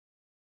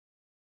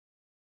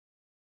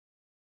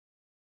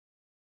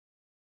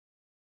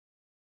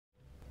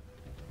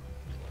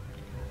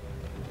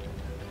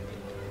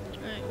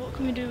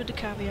can we do with the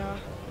caviar?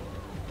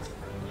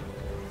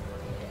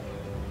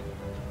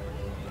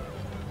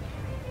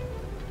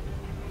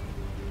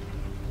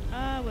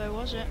 Where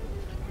was it?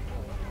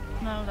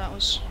 No, that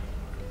was...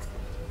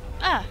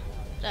 Ah!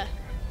 There.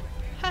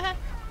 Haha!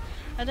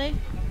 Are they...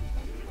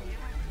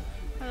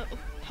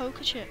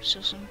 poker chips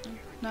or something?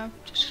 No,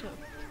 just sort of...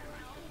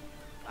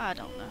 I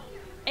don't know.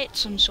 It's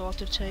some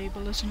sort of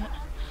table, isn't it?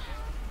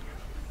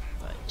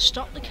 Right.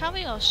 Stop the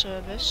caviar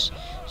service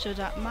so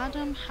that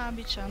Madame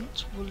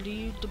Habitant will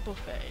leave the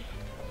buffet.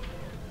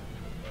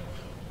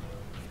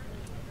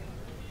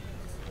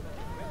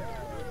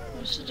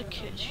 This is the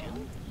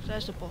kitchen.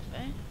 There's the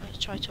buffet. Let's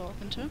try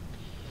talking to him.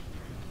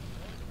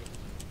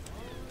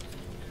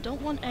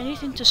 Don't want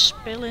anything to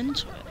spill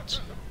into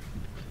it.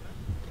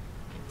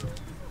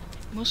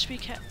 Must be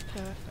kept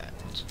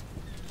perfect.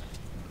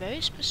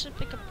 Very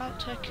specific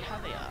about her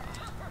caviar.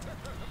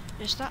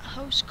 Is that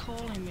host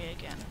calling me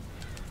again?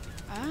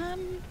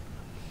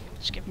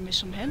 It's giving me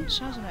some hints,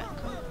 hasn't it?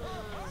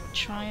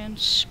 Try and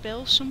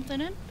spill something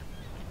in.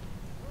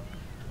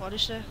 What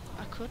is there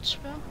I could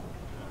spill?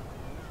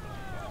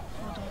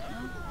 I don't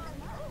know.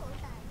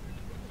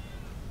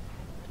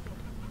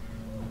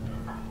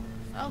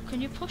 Oh,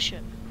 can you push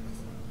it?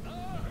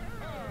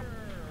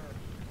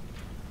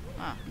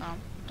 Ah, no,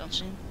 don't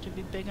seem to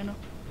be big enough.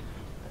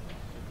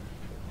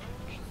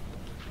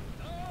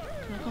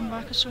 Can I come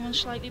back as someone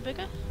slightly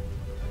bigger?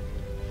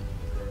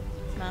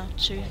 No,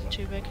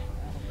 too big.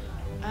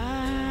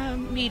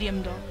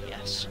 Medium doll,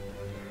 yes.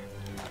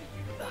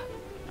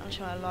 I'll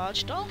try a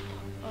large doll.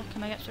 Oh,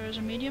 can I get through as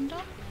a medium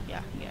doll?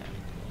 Yeah.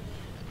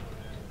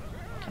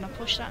 Can I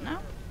push that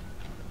now?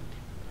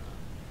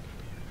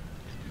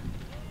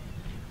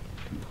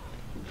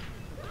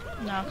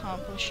 No, I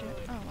can't push it.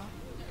 Oh well.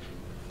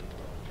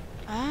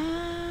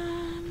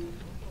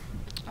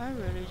 I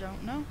really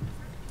don't know.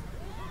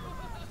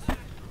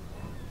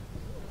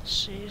 Let's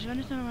see, is there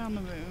anything around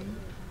the room?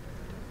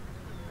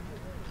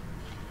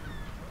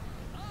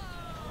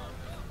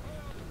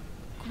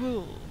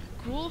 Gruel.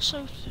 Gruel, so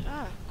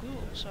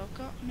I've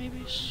got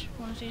maybe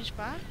one of these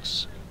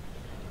bags?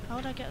 How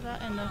would I get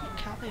that in the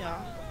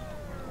caviar?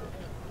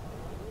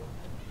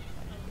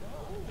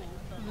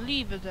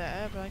 Leave it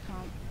there, but I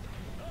can't.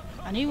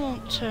 And he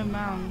won't turn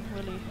round,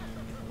 will he?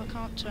 I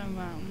can't turn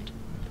round.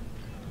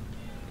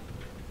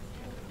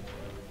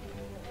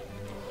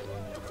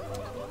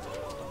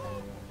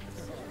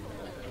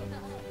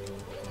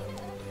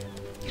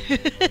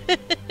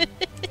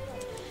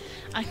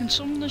 I can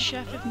summon the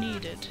chef if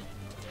needed.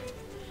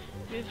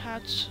 We've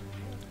had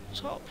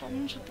top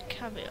problems with the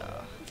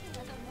caviar.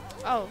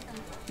 Oh,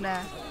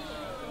 nah.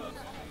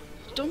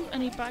 Dump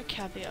any bad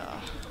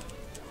caviar.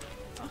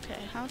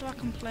 Okay, how do I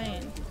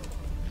complain?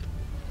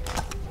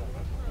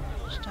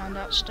 Stand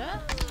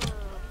upstairs.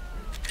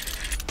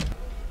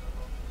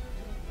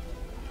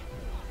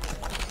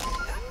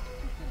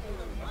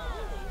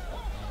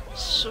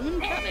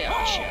 Summon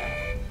caviar chef.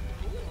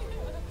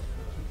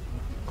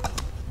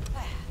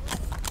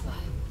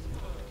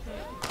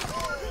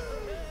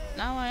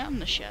 Now I am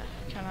the chef.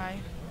 Can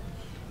I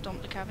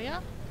dump the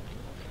caviar?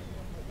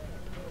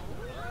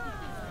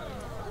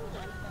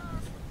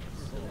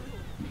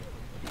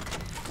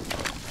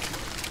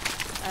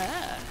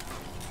 Ah.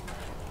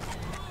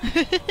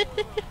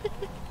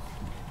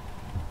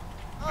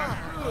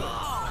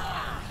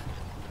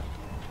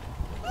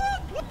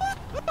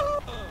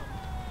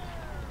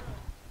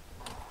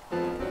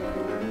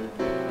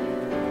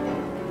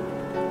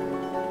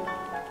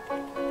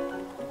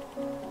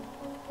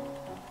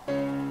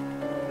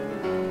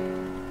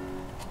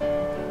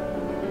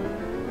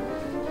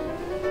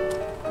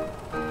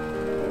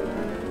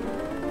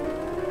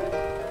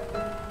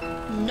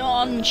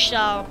 None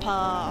shall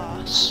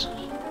pass.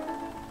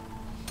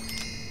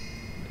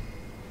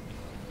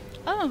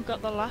 Oh, I've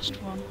got the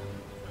last one.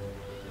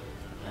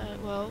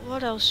 Well,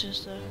 what else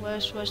is there?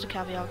 Where's the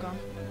caviar gone?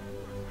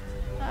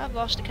 I've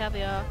lost the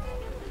caviar.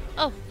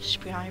 Oh, it's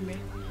behind me.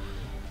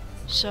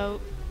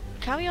 So,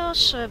 caviar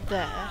served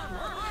there,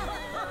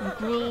 and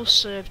gruel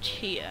served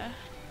here.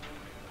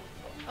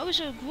 Oh, it's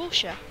a gruel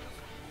chef.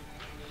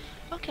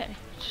 Okay,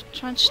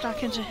 try and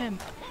stack into him.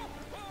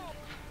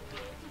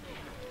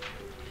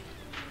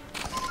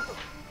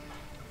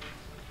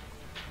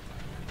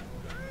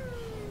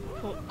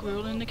 Put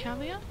gruel in the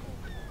caviar.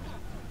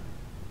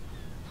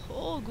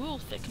 Pour gruel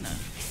thickener.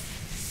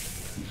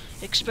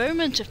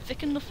 Experiment to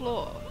thicken the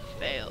floor.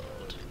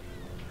 Failed.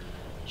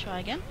 Try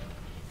again.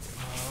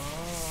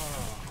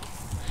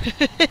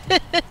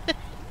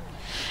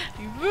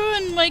 You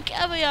ruined my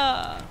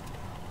caviar!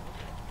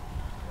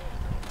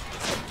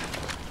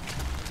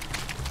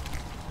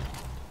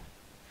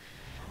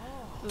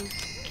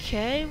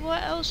 Okay,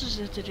 what else is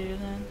there to do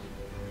then?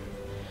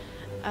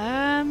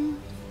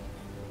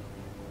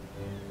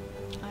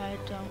 I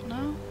don't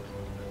know.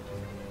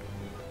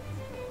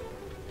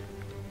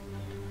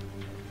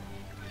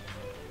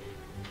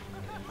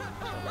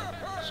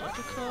 Such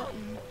a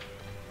curtain.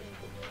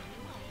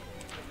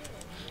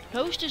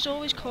 Host is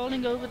always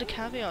calling over the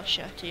caviar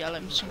chef to yell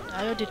him something.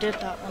 I already did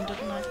that one,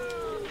 didn't I?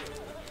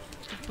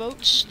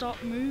 boat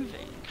stop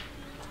moving?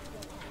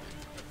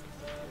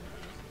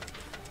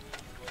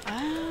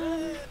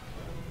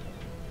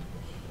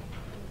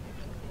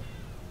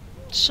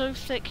 So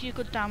thick you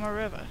could dam a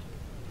river.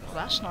 Well,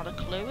 that's not a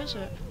clue, is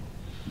it?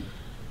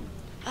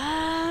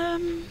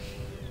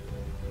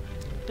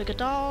 Bigger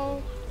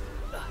doll.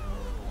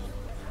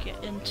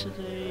 Get into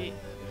the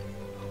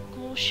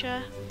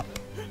Gorsha.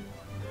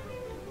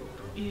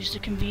 Use the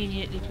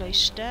conveniently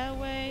placed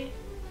stairway.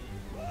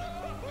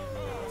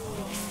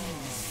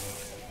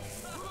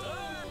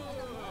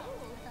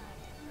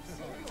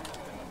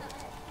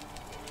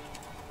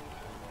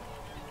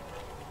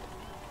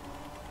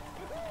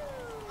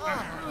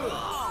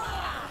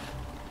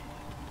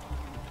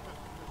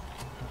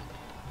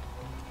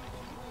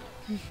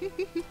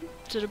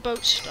 So the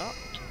boat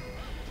stopped.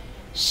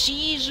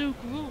 Sizu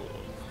Gruel.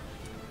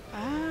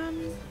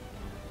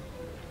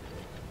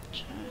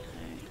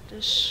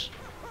 This.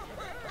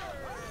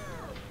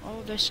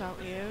 Oh, this out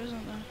here,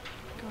 isn't there?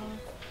 God,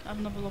 have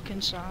another look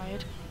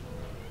inside.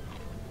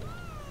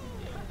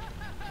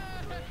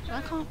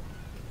 I can't.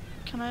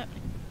 Can I?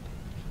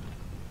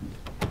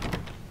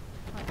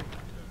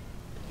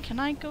 Can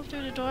I go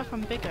through the door if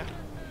I'm bigger?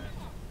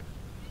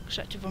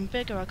 Except if I'm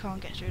bigger, I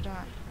can't get through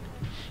that.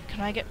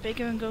 Can I get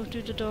bigger and go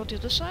through the door the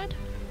other side?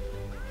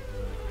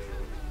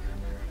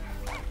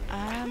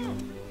 I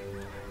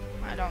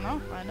don't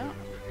know. Find out.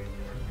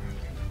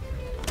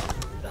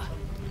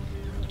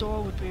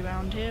 Door would be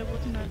around here,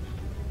 wouldn't it?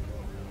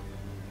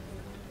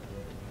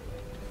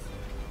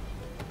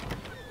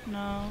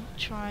 No.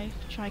 Try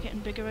getting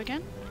bigger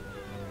again.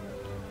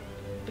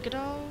 Bigger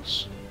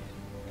dolls.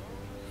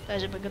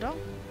 There's a bigger doll.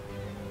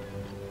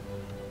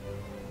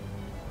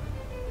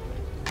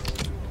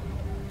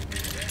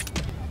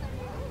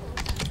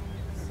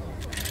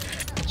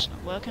 It's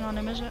not working on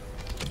him, is it?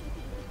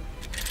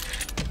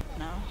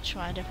 No,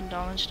 try a different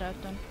doll instead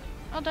then.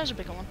 Oh, there's a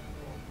bigger one.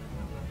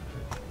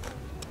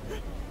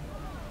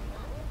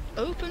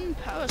 Open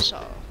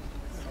parasol.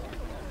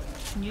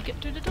 Can you get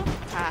through the door?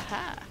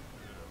 Haha.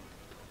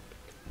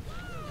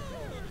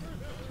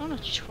 I'm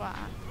gonna try.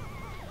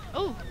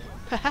 Oh,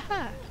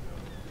 haha.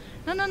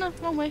 No, no, no,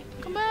 wrong way.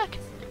 Come back.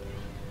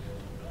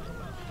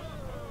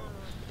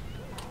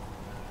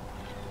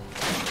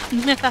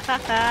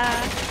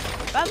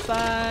 Bye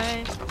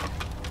bye.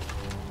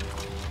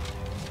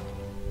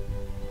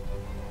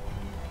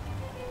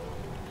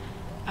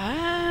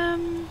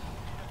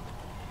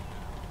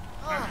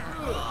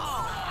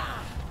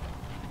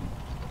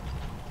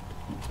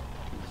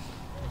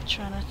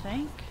 Trying to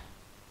think.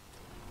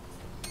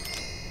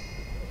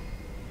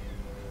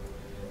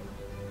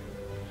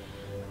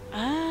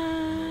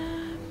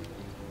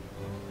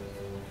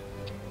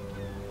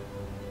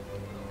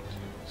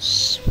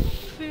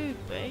 Food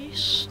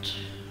based.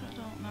 I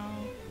don't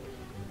know.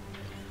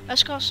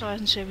 Let's go outside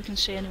and see if we can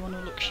see anyone who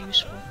looks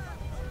useful.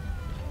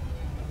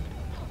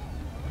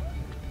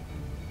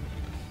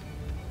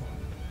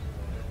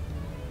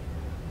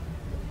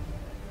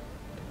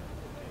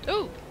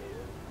 Oh!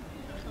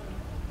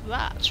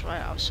 That's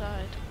right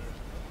outside.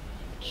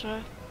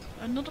 So,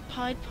 another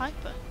Pied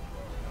Piper.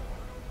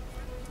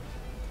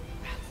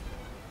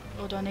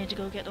 Or do I need to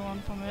go get the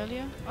one from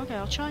earlier? Okay,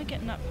 I'll try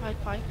getting that Pied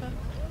Piper.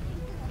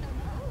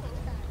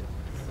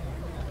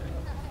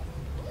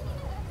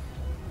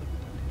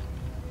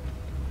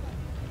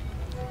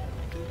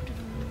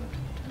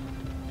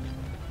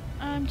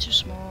 I'm too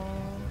small.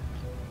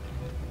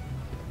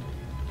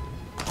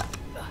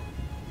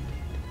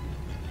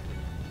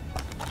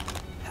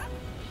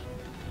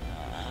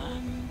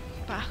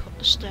 Back up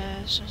the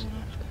stairs, isn't it?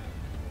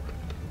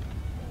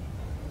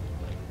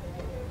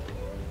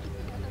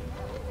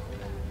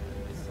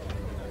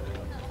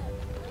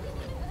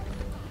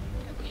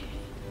 Okay.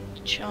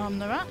 Charm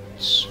the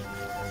rats.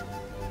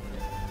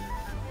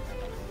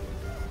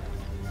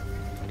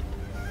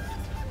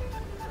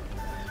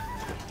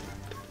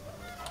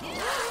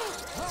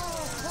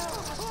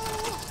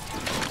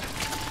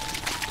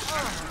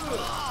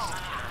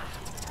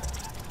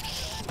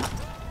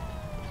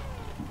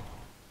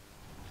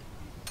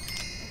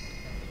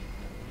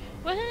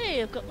 Well,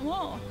 hey, I've got them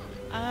all.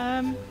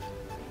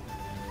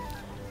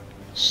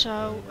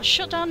 So, I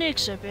shut down the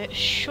exhibit,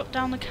 shut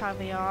down the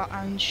caviar,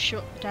 and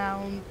shut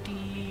down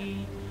the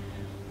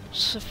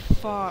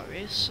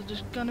safaris. So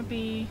there's gonna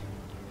be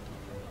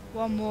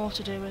one more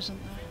to do, isn't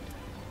there?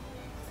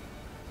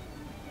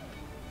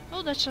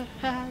 Oh, there's a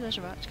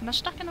rat. Can I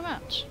stack in the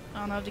rats?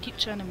 Oh no, they keep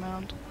turning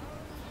around.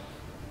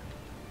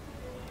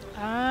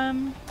 I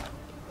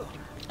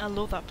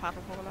love that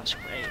paddleball. That's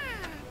great.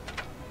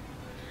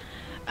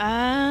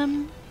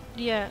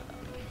 Yeah.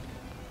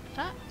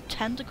 That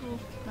tentacle.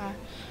 Nah,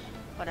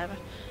 whatever.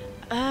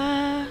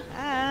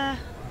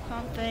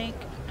 Can't think.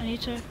 I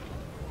need to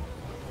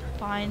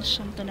find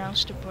something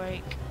else to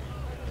break.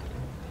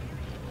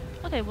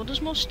 Okay, well,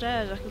 there's more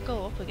stairs. I could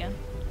go up again.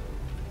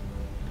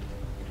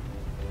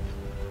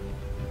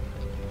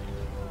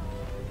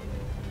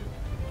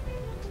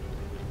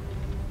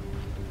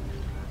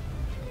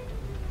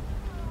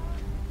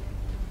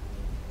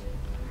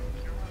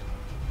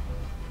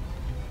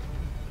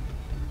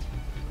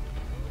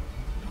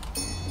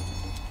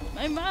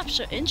 My maps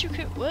are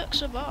intricate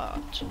works of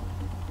art.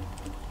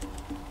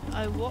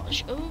 I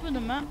watch over the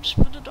maps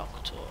for the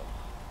doctor.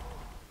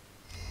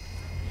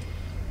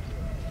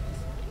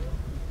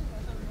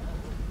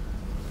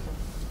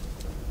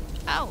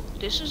 Ow,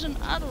 this is an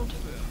adult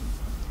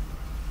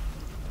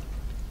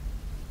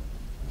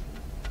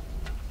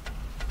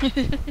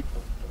room.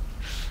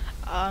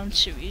 I'm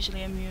too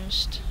easily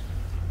amused.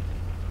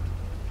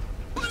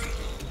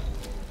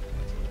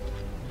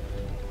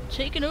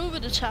 Taking over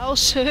the towel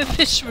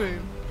service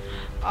room.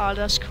 Oh,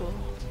 that's cool.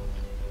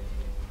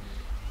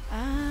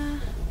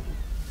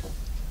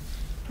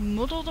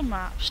 Muddle the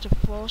maps to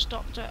force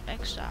Dr.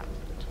 Exact.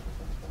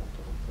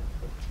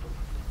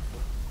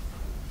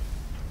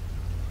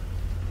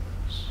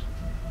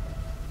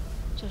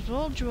 So it's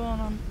all drawn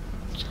on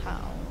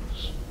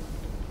towels.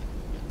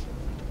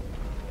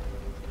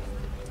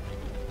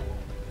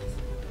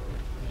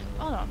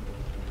 Hold on.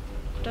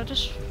 Could I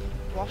just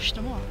wash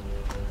them off?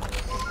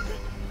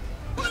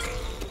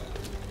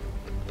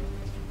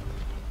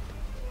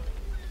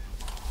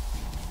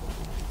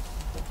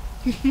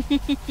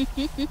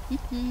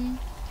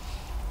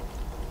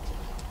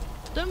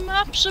 The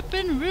maps have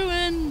been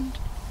ruined.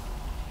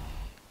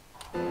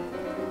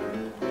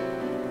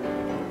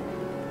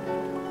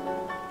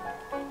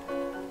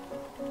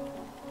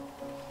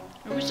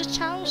 It was the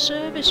towel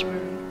service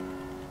room.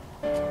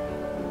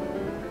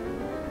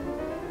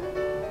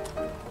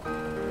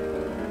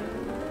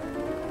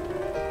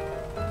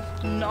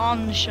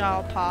 None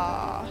shall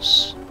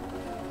pass.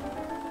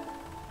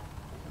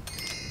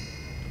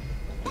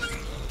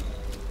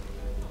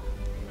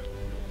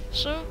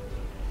 So,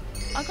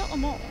 I got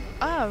them all.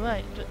 Ah,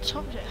 right, but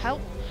top of it,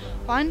 help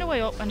find a way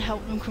up and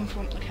help them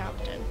confront the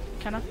captain.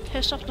 Can I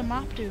piss off the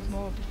map dude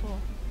more before?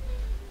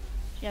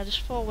 Yeah, there's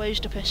 4 ways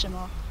to piss him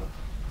off.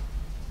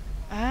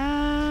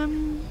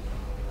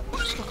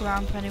 Let's look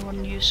around for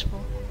anyone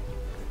useful.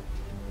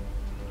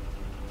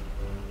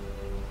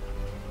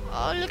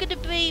 Oh, look at the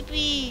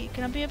baby!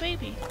 Can I be a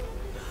baby?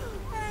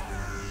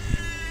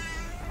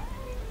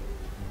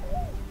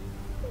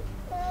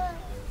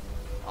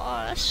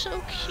 Oh, that's so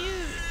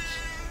cute!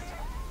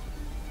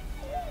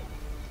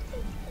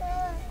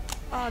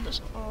 Oh,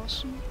 that's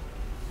awesome.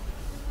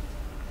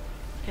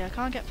 Okay, I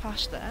can't get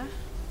past there.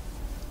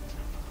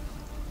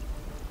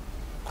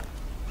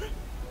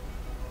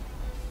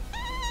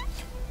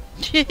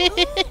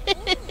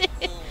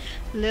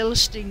 Little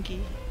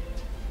Stinky.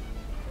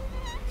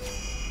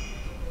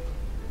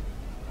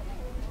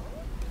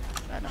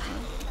 I don't know.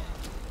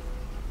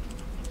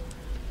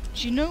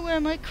 Do you know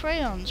where my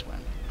crayons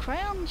went?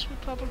 Crayons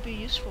would probably be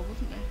useful,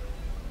 wouldn't they?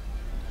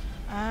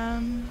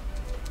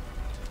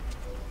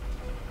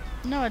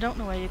 No, I don't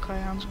know where your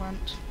crayons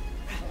went.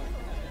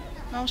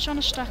 No, I was trying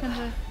to stack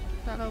into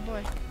that little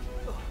boy.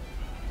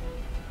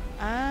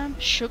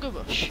 Sugar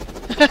Rush.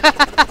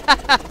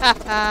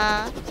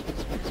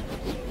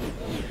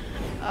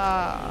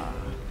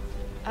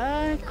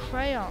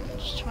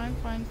 Crayons. Try and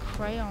find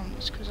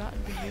crayons, because that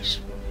would be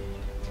useful.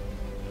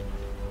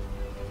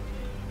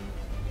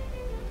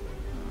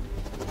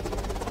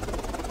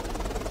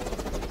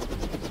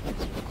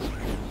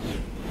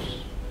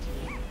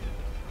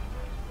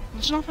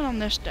 There's nothing on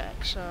this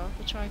deck, so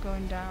we'll try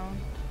going down.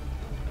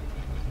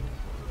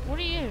 What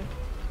are you?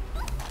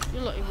 You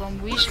look like Ron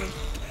Weasley.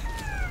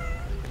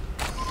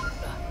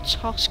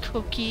 Toss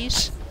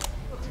cookies.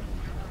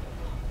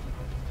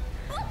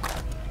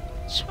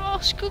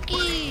 Toss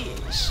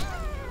cookies!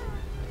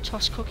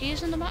 Toss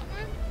cookies in the map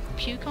room?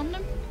 Puke on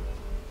them?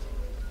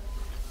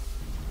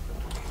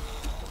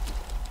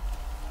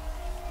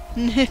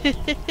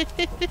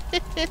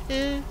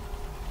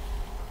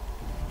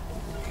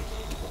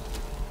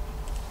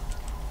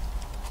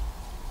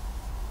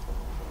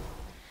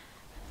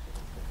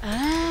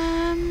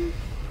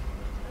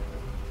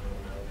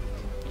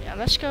 Yeah,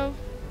 let's go.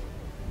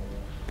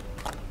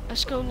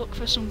 Let's go look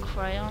for some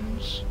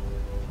crayons.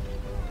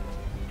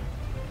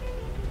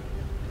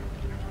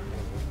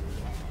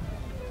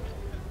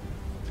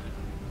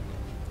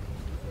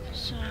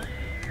 So,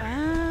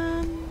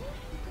 I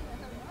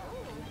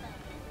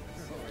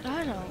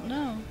don't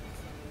know.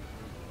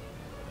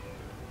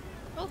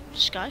 Oh, the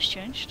sky's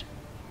changed.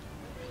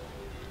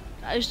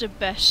 That is the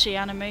best sea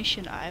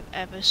animation I've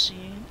ever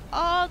seen.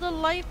 Oh, the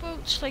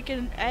lifeboat's like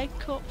an egg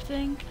cup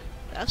thing.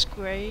 That's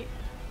great.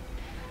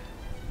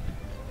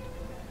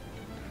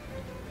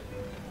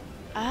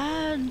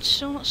 I'm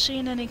still not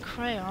seeing any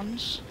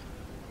crayons.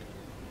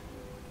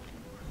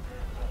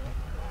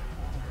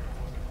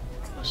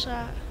 What's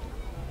that?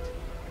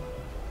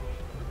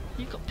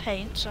 You've got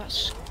paints,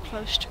 that's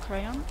close to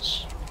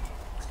crayons.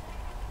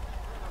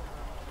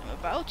 I'm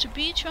about to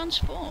be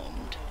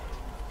transformed.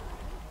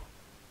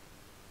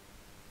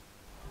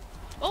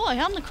 Oh, I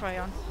am the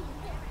crayon.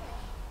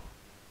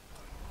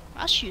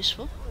 That's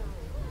useful.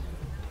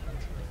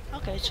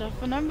 Okay, so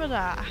remember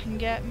that, I can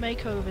get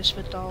makeovers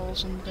for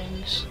dolls and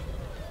things.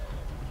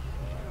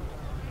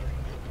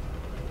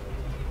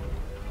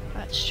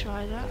 Let's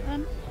try that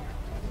then.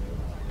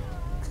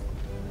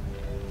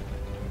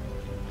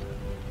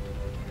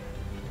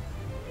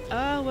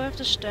 Oh, where have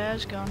the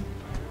stairs gone?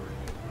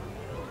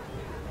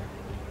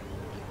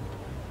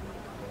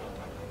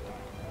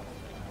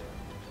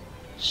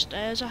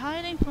 Stairs are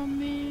hiding from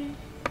me.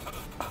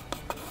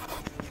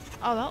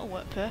 Oh, that'll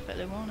work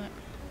perfectly, won't it?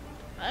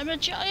 I'm a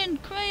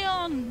giant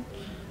crayon!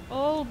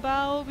 All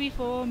bow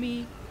before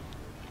me.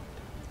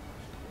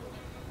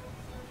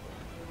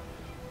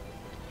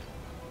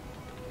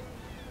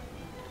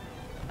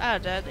 Ah,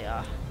 there they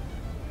are.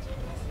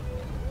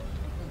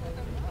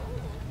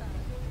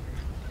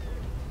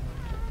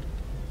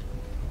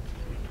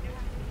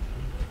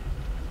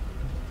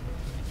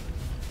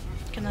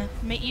 Can I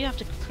make you have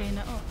to clean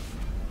it up?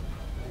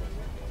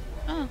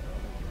 Oh,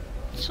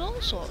 it's all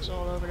sorts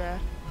all over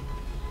there.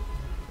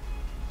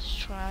 Let's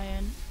try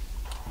and...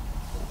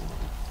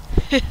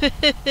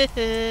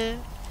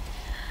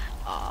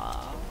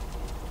 Aww.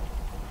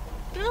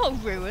 They're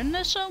not ruined,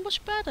 they're so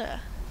much better.